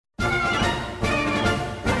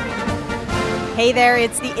Hey there,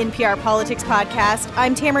 it's the NPR Politics Podcast.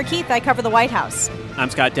 I'm Tamara Keith. I cover the White House. I'm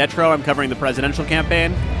Scott Detrow. I'm covering the presidential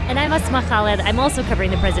campaign. And I'm Asma Khalid. I'm also covering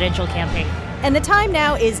the presidential campaign. And the time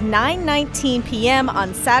now is 9:19 p.m.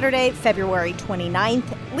 on Saturday, February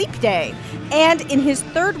 29th, Leap Day. And in his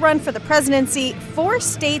third run for the presidency, 4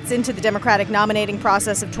 states into the Democratic nominating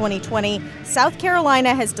process of 2020, South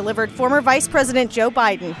Carolina has delivered former Vice President Joe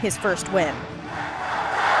Biden his first win.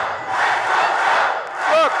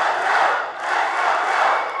 Look,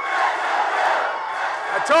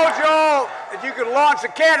 I told you all that you could launch a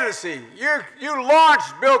candidacy. You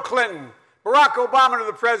launched Bill Clinton, Barack Obama to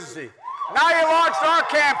the presidency. Now you launched our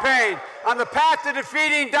campaign on the path to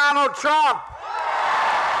defeating Donald Trump.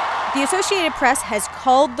 The Associated Press has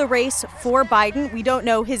called the race for Biden. We don't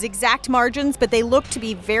know his exact margins, but they look to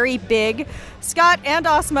be very big. Scott and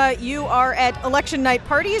Asma, you are at election night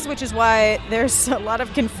parties, which is why there's a lot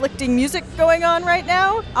of conflicting music going on right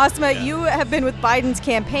now. Asma, you have been with Biden's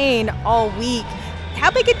campaign all week. How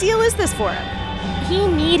big a deal is this for him? He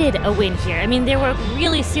needed a win here. I mean, there were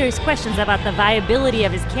really serious questions about the viability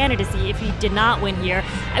of his candidacy if he did not win here.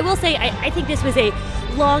 I will say, I think this was a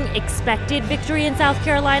long-expected victory in South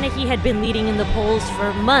Carolina. He had been leading in the polls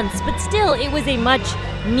for months, but still, it was a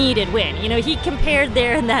much-needed win. You know, he compared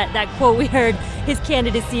there in that quote we heard his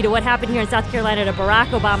candidacy to what happened here in South Carolina to Barack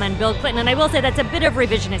Obama and Bill Clinton. And I will say that's a bit of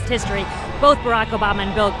revisionist history. Both Barack Obama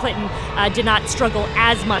and Bill Clinton did not struggle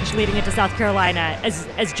as much leading into South Carolina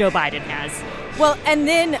as Joe Biden has. Well, and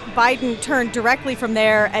then Biden turned directly from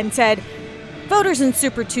there and said, voters in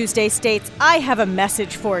Super Tuesday states, I have a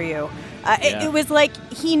message for you. It was like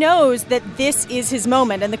he knows that this is his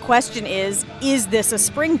moment. And the question is this a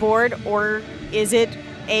springboard or is it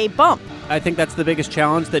a bump? I think that's the biggest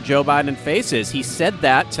challenge that Joe Biden faces. He said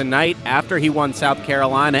that tonight after he won South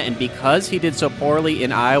Carolina, and because he did so poorly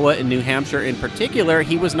in Iowa and New Hampshire in particular,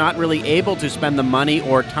 he was not really able to spend the money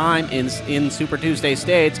or time in Super Tuesday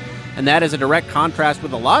states. And that is a direct contrast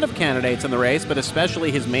with a lot of candidates in the race, but especially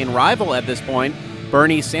his main rival at this point,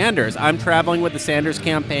 Bernie Sanders. I'm traveling with the Sanders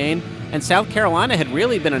campaign, and South Carolina had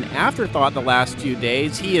really been an afterthought the last few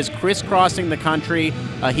days. He is crisscrossing the country.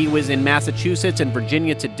 He was in Massachusetts and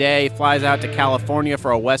Virginia today, flies out to California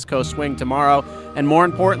for a West Coast swing tomorrow. And more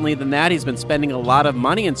importantly than that, he's been spending a lot of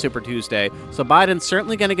money in Super Tuesday. So Biden's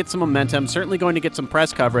certainly going to get some momentum, certainly going to get some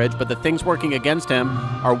press coverage. But the things working against him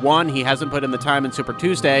are, 1, he hasn't put in the time in Super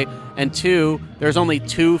Tuesday, and 2, there's only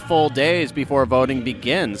 2 full days before voting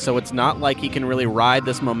begins. So it's not like he can really ride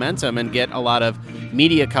this momentum and get a lot of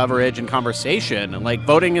media coverage and conversation. Like,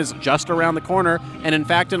 voting is just around the corner. And in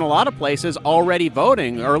fact, in a lot of places, already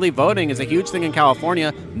voting. Early voting is a huge thing in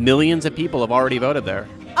California. Millions of people have already voted there.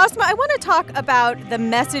 Asma, I want to talk about the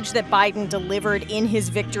message that Biden delivered in his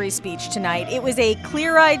victory speech tonight. It was a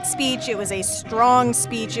clear-eyed speech. It was a strong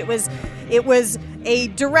speech. It was a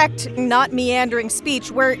direct, not meandering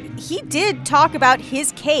speech where he did talk about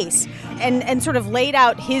his case and sort of laid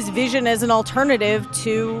out his vision as an alternative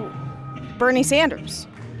to Bernie Sanders.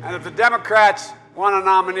 And if the Democrats want a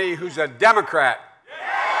nominee who's a Democrat,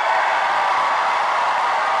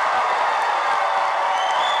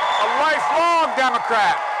 a lifelong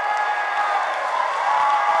Democrat,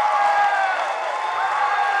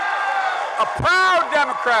 a proud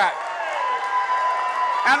Democrat,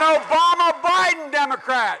 an Obama-Biden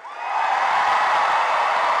Democrat,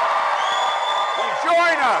 then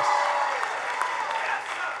join us.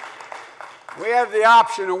 We have the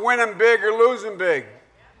option of winning big or losing big.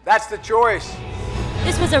 That's the choice.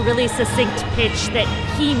 This was a really succinct pitch that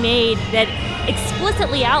he made that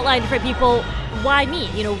explicitly outlined for people why me,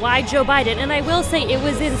 why Joe Biden. And I will say it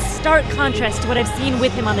was in stark contrast to what I've seen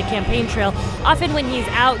with him on the campaign trail. Often when he's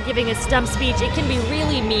out giving a stump speech, it can be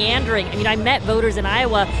really meandering. I mean, I met voters in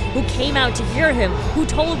Iowa who came out to hear him, who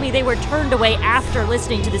told me they were turned away after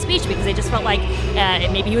listening to the speech because they just felt like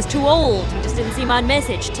maybe he was too old. He just didn't seem on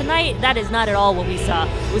message. Tonight, that is not at all what we saw.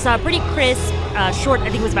 We saw a pretty crisp, short, I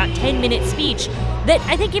think it was about 10-minute speech that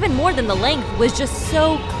I think even more than the length was just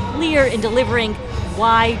so clear in delivering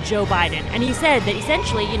why Joe Biden. And he said that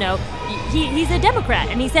essentially, he's a Democrat.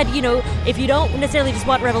 And he said, if you don't necessarily just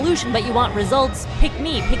want revolution, but you want results, pick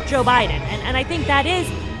me, pick Joe Biden. And I think that is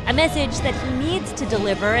a message that he needs to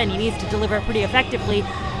deliver, and he needs to deliver pretty effectively.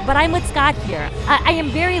 But I'm with Scott here. I am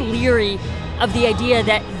very leery of the idea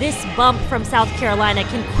that this bump from South Carolina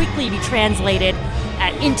can quickly be translated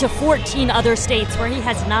into 14 other states where he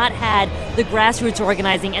has not had the grassroots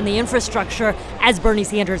organizing and the infrastructure as Bernie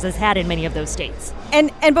Sanders has had in many of those states.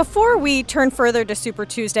 And before we turn further to Super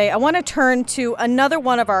Tuesday, I want to turn to another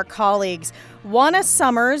one of our colleagues. Juana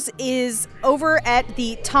Summers is over at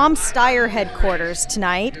the Tom Steyer headquarters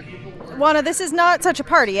tonight. Juana, this is not such a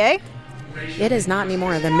party, eh? It is not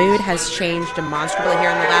anymore. The mood has changed demonstrably here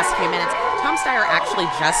in the last few minutes. Tom Steyer actually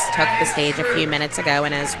just took the stage a few minutes ago,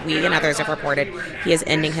 and as we and others have reported, he is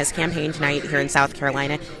ending his campaign tonight here in South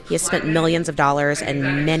Carolina. He has spent millions of dollars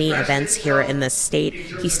in many events here in the state.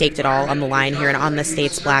 He staked it all on the line here, and on the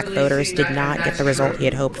state's black voters did not get the result he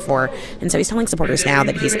had hoped for. And so he's telling supporters now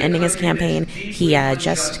that he's ending his campaign. He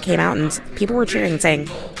just came out, and people were cheering and saying,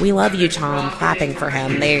 "We love you, Tom," clapping for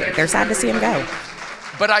him. They're sad to see him go.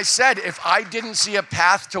 But I said if I didn't see a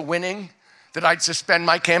path to winning, that I'd suspend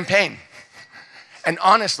my campaign. And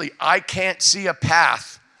honestly, I can't see a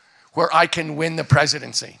path where I can win the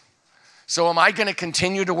presidency. So am I going to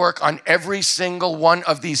continue to work on every single one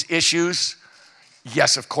of these issues?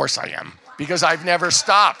 Yes, of course I am, because I've never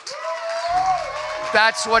stopped.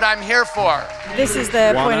 That's what I'm here for. This is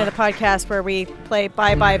the point of the podcast where we play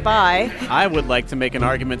Bye, Bye, Bye. I would like to make an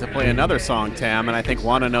argument to play another song, Tam, and I think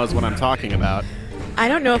Juana knows what I'm talking about. I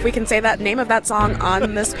don't know if we can say that name of that song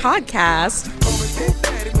on this podcast.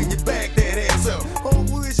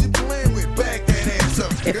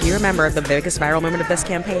 If you remember, the biggest viral moment of this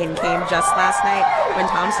campaign came just last night when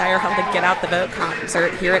Tom Steyer held a Get Out the Vote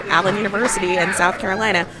concert here at Allen University in South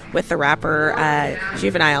Carolina with the rapper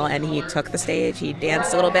Juvenile, and he took the stage, he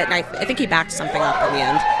danced a little bit, and I think he backed something up at the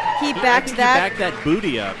end. He backed that. He backed that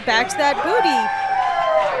booty up. Backed that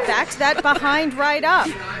booty. Backed that behind right up.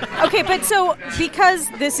 Okay, but so because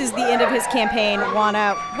this is the end of his campaign,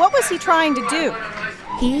 Juana, what was he trying to do?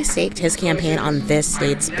 He staked his campaign on this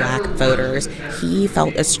state's black voters. He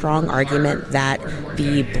felt a strong argument that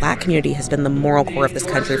the black community has been the moral core of this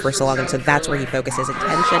country for so long, and so that's where he focused his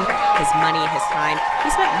attention, his money, his time.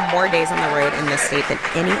 He spent more days on the road in this state than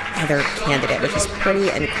any other candidate, which is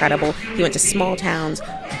pretty incredible. He went to small towns,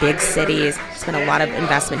 big cities, spent a lot of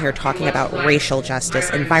investment here talking about racial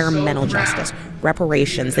justice, environmental justice,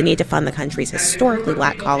 reparations, the need to fund the country's historically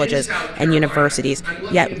black colleges and universities,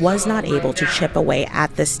 yet was not able to chip away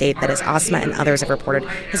at the state that, as Asma and others have reported,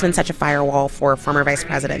 has been such a firewall for former Vice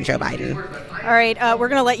President Joe Biden. All right, we're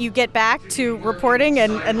going to let you get back to reporting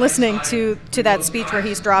and listening to that speech where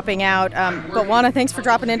he's dropping out. But Juana, thanks for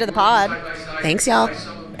dropping into the pod. Thanks, y'all.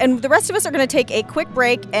 And the rest of us are going to take a quick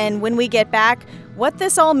break, and when we get back, what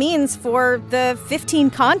this all means for the 15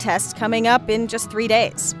 contests coming up in just 3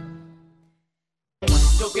 days.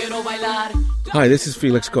 Hi, this is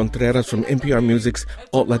Felix Contreras from NPR Music's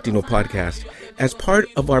Alt Latino podcast. As part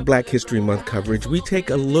of our Black History Month coverage, we take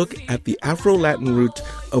a look at the Afro-Latin roots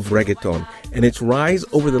of reggaeton and its rise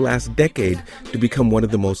over the last decade to become one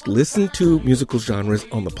of the most listened to musical genres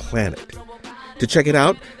on the planet. To check it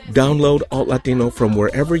out, download Alt Latino from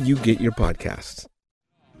wherever you get your podcasts.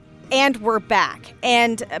 And we're back.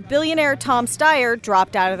 And billionaire Tom Steyer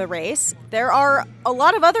dropped out of the race. There are a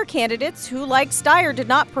lot of other candidates who, like Steyer, did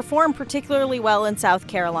not perform particularly well in South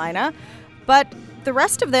Carolina. But the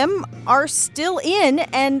rest of them are still in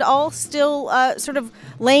and all still sort of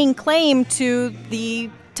laying claim to the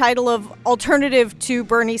title of alternative to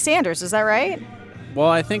Bernie Sanders. Is that right? Well,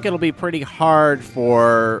 I think it'll be pretty hard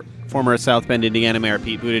for former South Bend, Indiana Mayor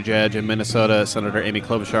Pete Buttigieg and Minnesota Senator Amy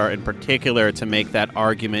Klobuchar in particular to make that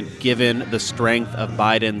argument, given the strength of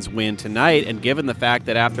Biden's win tonight and given the fact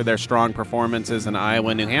that after their strong performances in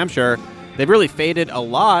Iowa and New Hampshire, they've really faded a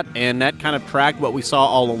lot, and that kind of tracked what we saw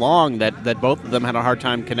all along, that both of them had a hard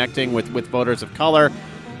time connecting with voters of color.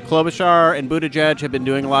 Klobuchar and Buttigieg have been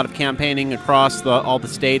doing a lot of campaigning across all the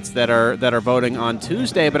states that are voting on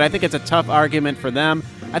Tuesday, but I think it's a tough argument for them.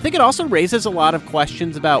 I think it also raises a lot of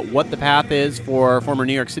questions about what the path is for former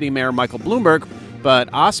New York City Mayor Michael Bloomberg. But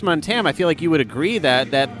Asma and Tam, I feel like you would agree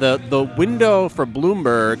that the window for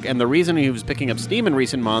Bloomberg and the reason he was picking up steam in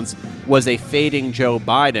recent months was a fading Joe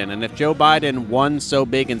Biden. And if Joe Biden won so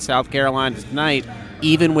big in South Carolina tonight,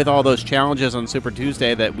 even with all those challenges on Super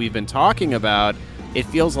Tuesday that we've been talking about, it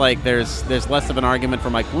feels like there's less of an argument for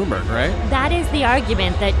Mike Bloomberg, right? That is the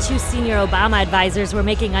argument that two senior Obama advisors were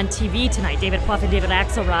making on TV tonight, David Plouffe and David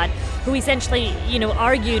Axelrod, who essentially,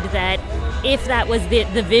 argued that if that was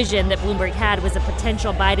the vision that Bloomberg had was a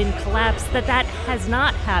potential Biden collapse, that has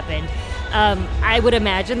not happened. I would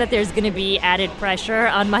imagine that there's going to be added pressure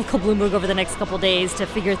on Michael Bloomberg over the next couple days to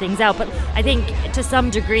figure things out. But I think to some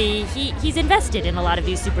degree he's invested in a lot of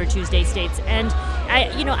these Super Tuesday states. And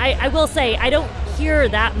I will say I don't hear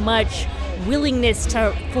that much willingness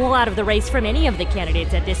to fall out of the race from any of the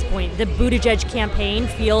candidates at this point. The Buttigieg campaign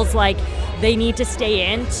feels like they need to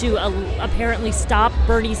stay in to apparently stop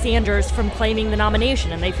Bernie Sanders from claiming the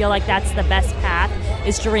nomination, and they feel like that's the best path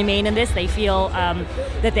is to remain in this. They feel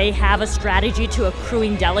that they have a strategy to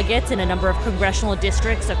accruing delegates in a number of congressional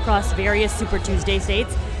districts across various Super Tuesday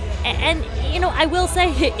states. And, I will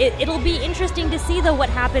say it'll be interesting to see, though, what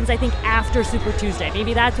happens, I think, after Super Tuesday.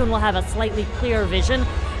 Maybe that's when we'll have a slightly clearer vision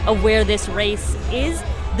of where this race is.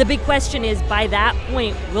 The big question is, by that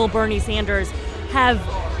point, will Bernie Sanders have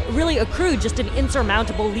really accrued just an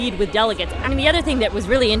insurmountable lead with delegates? I mean, the other thing that was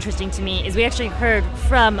really interesting to me is we actually heard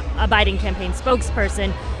from a Biden campaign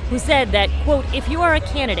spokesperson who said that, quote, if you are a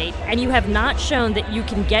candidate and you have not shown that you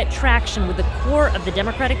can get traction with the core of the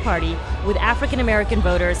Democratic Party, with African-American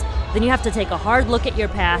voters, then you have to take a hard look at your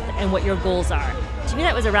path and what your goals are. To me,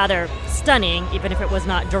 that was a rather stunning, even if it was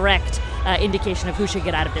not direct, indication of who should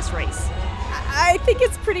get out of this race. I think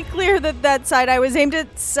it's pretty clear that side eye was aimed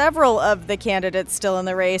at several of the candidates still in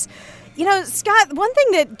the race. Scott, one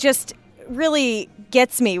thing that just really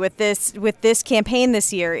gets me with this campaign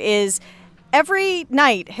this year is every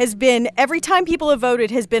time people have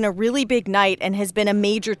voted has been a really big night and has been a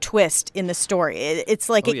major twist in the story. It's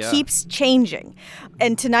like keeps changing.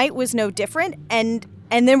 And tonight was no different. And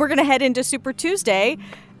then we're going to head into Super Tuesday.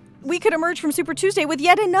 We could emerge from Super Tuesday with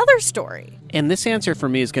yet another story. And this answer for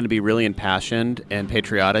me is going to be really impassioned and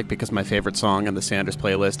patriotic because my favorite song on the Sanders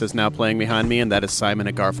playlist is now playing behind me, and that is Simon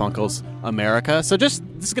 & Garfunkel's America. So this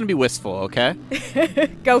is going to be wistful, okay?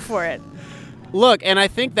 Go for it. Look, and I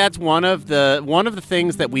think that's one of the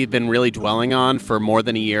things that we've been really dwelling on for more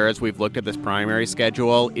than a year as we've looked at this primary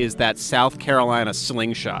schedule is that South Carolina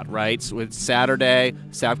slingshot, right? So it's Saturday,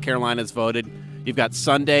 South Carolina's voted. You've got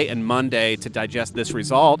Sunday and Monday to digest this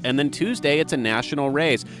result, and then Tuesday it's a national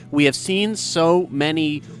race. We have seen so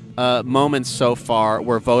many moments so far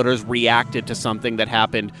where voters reacted to something that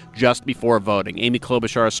happened just before voting. Amy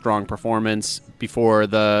Klobuchar's strong performance before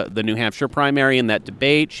the New Hampshire primary in that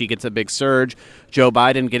debate, she gets a big surge. Joe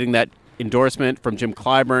Biden getting that endorsement from Jim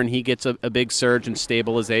Clyburn, he gets a big surge in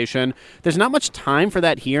stabilization. There's not much time for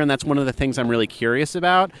that here, and that's one of the things I'm really curious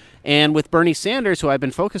about. And with Bernie Sanders, who I've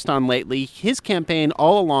been focused on lately, his campaign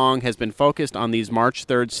all along has been focused on these March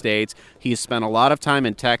 3rd states. He's spent a lot of time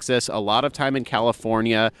in Texas, a lot of time in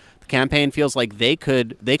California. The campaign feels like they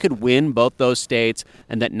could win both those states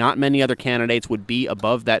and that not many other candidates would be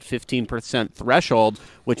above that 15% threshold,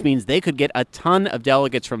 which means they could get a ton of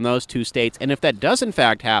delegates from those two states. And if that does in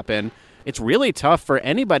fact happen, it's really tough for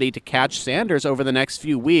anybody to catch Sanders over the next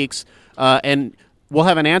few weeks. And we'll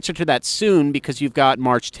have an answer to that soon because you've got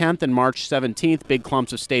March 10th and March 17th, big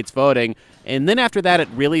clumps of states voting. And then after that, it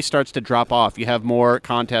really starts to drop off. You have more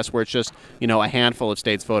contests where it's just, a handful of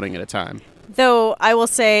states voting at a time. Though I will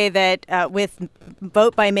say that with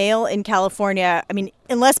vote by mail in California, I mean,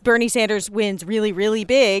 unless Bernie Sanders wins really, really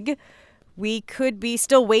big, we could be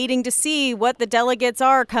still waiting to see what the delegates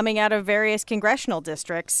are coming out of various congressional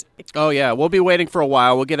districts. Oh, yeah. We'll be waiting for a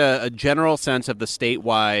while. We'll get a general sense of the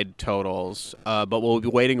statewide totals, but we'll be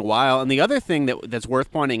waiting a while. And the other thing that's worth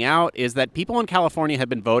pointing out is that people in California have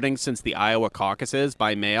been voting since the Iowa caucuses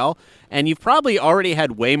by mail, and you've probably already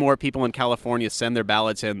had way more people in California send their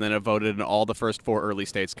ballots in than have voted in all the first four early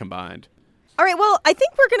states combined. All right, well, I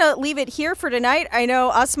think we're going to leave it here for tonight. I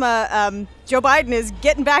know, Asma, Joe Biden is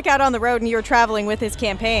getting back out on the road, and you're traveling with his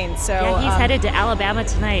campaign. So yeah, he's headed to Alabama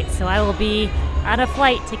tonight, so I will be on a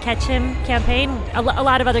flight to catch him campaign. A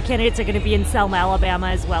lot of other candidates are going to be in Selma, Alabama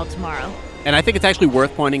as well tomorrow. And I think it's actually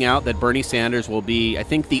worth pointing out that Bernie Sanders will be, I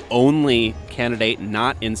think, the only candidate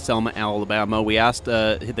not in Selma, Alabama. We asked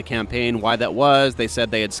the campaign why that was. They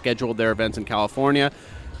said they had scheduled their events in California.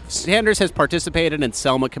 Sanders has participated in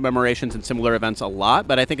Selma commemorations and similar events a lot,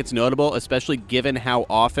 but I think it's notable, especially given how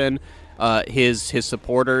often his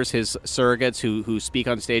supporters, his surrogates who speak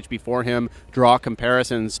on stage before him, draw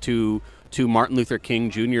comparisons to Martin Luther King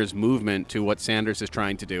Jr.'s movement to what Sanders is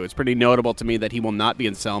trying to do. It's pretty notable to me that he will not be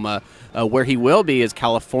in Selma. Where he will be is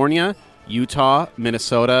California, Utah,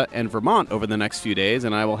 Minnesota, and Vermont over the next few days,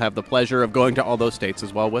 and I will have the pleasure of going to all those states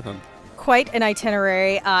as well with him. Quite an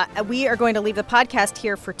itinerary. We are going to leave the podcast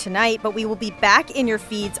here for tonight, but we will be back in your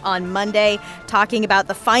feeds on Monday talking about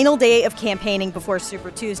the final day of campaigning before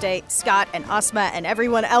Super Tuesday. Scott and Asma and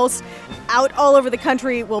everyone else out all over the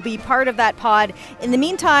country will be part of that pod. In the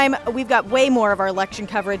meantime, we've got way more of our election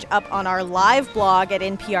coverage up on our live blog at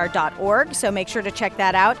npr.org, so make sure to check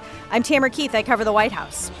that out. I'm Tamara Keith. I cover the White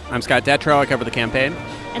House. I'm Scott Detrow. I cover the campaign.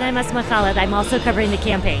 And I'm Asma Khalid. I'm also covering the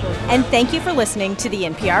campaign. And thank you for listening to the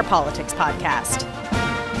NPR Politics Podcast.